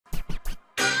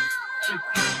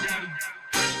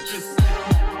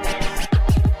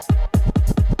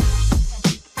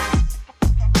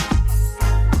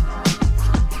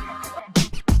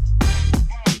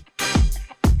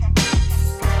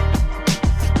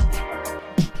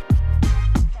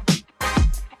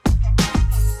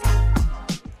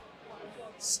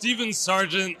Stephen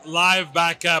Sargeant, live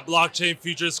back at Blockchain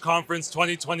Futurist Conference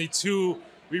 2022.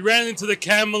 We ran into the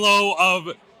CAMLO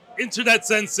of internet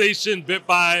sensation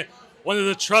Bitbuy, one of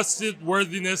the trusted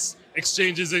worthiness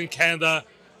exchanges in Canada.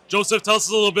 Joseph, tell us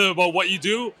a little bit about what you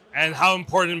do and how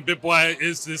important Bitbuy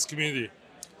is to this community.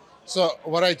 So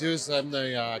what I do is I'm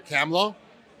the CAMLO,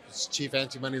 Chief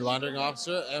Anti-Money Laundering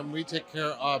Officer, and we take care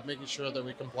of making sure that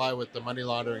we comply with the money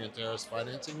laundering and terrorist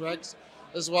financing regs,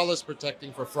 as well as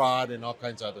protecting for fraud and all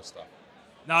kinds of other stuff.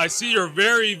 Now, I see you're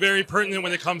very, very pertinent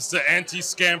when it comes to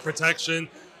anti-scam protection.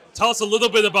 Tell us a little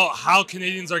bit about how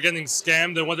Canadians are getting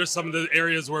scammed and what are some of the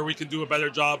areas where we can do a better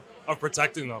job of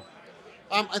protecting them.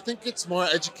 I think it's more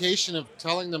education of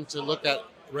telling them to look at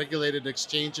regulated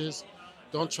exchanges.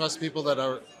 Don't trust people that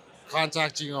are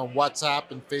contacting you on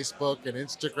WhatsApp and Facebook and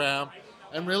Instagram,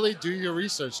 and really do your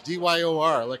research,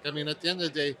 DYOR. Like, I mean, at the end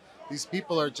of the day, these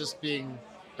people are just being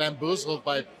bamboozled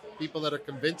by people that are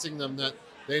convincing them that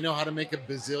they know how to make $1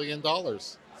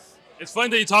 bazillion. It's funny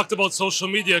that you talked about social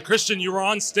media. Cristian, you were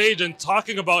on stage and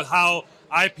talking about how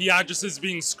IP addresses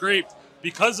being scraped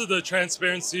because of the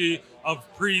transparency of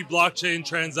pre-blockchain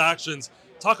transactions.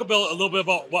 Talk about a little bit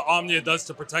about what Omnia does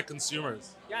to protect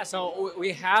consumers. Yeah, so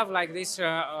we have like this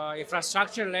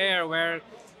infrastructure layer where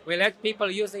we let people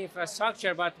use the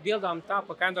infrastructure but build on top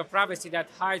a kind of privacy that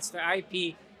hides the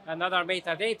IP and other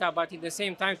metadata, but at the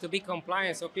same time to be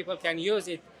compliant so people can use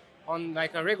it on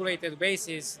like a regulated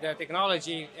basis, the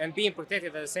technology, and being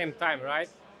protected at the same time, right?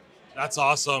 That's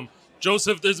awesome.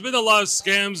 Joseph, there's been a lot of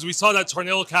scams. We saw that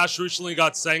Tornado Cash recently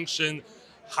got sanctioned.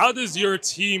 How does your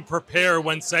team prepare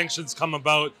when sanctions come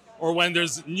about or when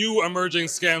there's new emerging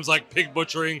scams like pig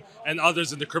butchering and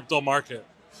others in the crypto market?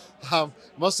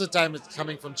 Most of the time it's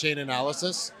coming from chain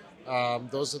analysis.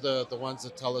 Those are the ones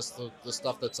that tell us the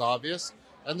stuff that's obvious.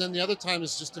 And then the other time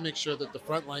is just to make sure that the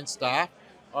frontline staff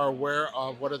are aware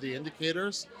of what are the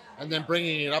indicators and then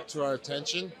bringing it up to our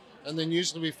attention. And then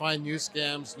usually we find new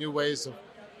scams, new ways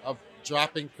of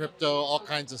dropping crypto, all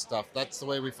kinds of stuff. That's the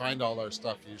way we find all our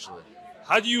stuff usually.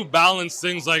 How do you balance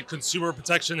things like consumer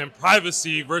protection and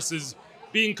privacy versus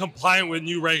being compliant with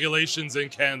new regulations in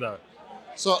Canada?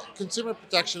 So consumer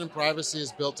protection and privacy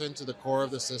is built into the core of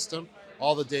the system.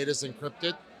 All the data is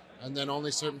encrypted, and then only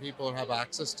certain people have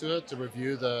access to it to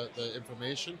review the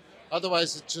information.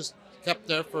 Otherwise, it's just kept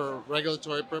there for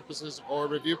regulatory purposes or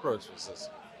review purposes.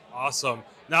 Awesome.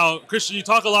 Now, Cristian, you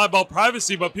talk a lot about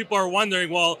privacy, but people are wondering,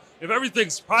 well, if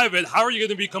everything's private, how are you going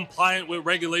to be compliant with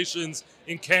regulations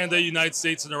in Canada, United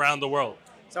States, and around the world?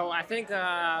 So I think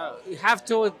you have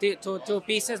two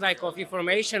pieces like of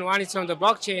information. One is on the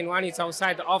blockchain, one is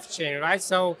outside the off-chain, right?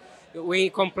 So we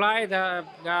comply the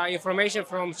information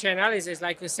from chain analysis,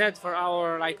 like we said, for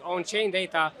our like on-chain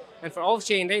data, and for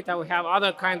off-chain data, we have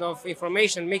other kind of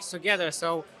information mixed together.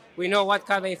 So we know what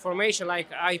kind of information, like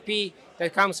IP,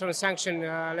 that comes from sanctioned,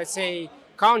 let's say,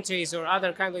 countries or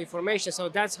other kind of information. So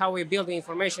that's how we build the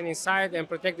information inside and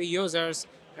protect the users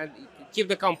and keep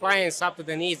the compliance up to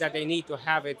the needs that they need to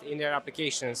have it in their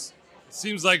applications. It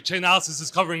seems like chain analysis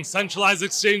is covering centralized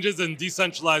exchanges and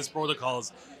decentralized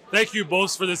protocols. Thank you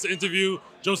both for this interview.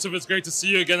 Joseph, it's great to see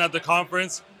you again at the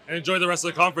conference, and enjoy the rest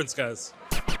of the conference, guys.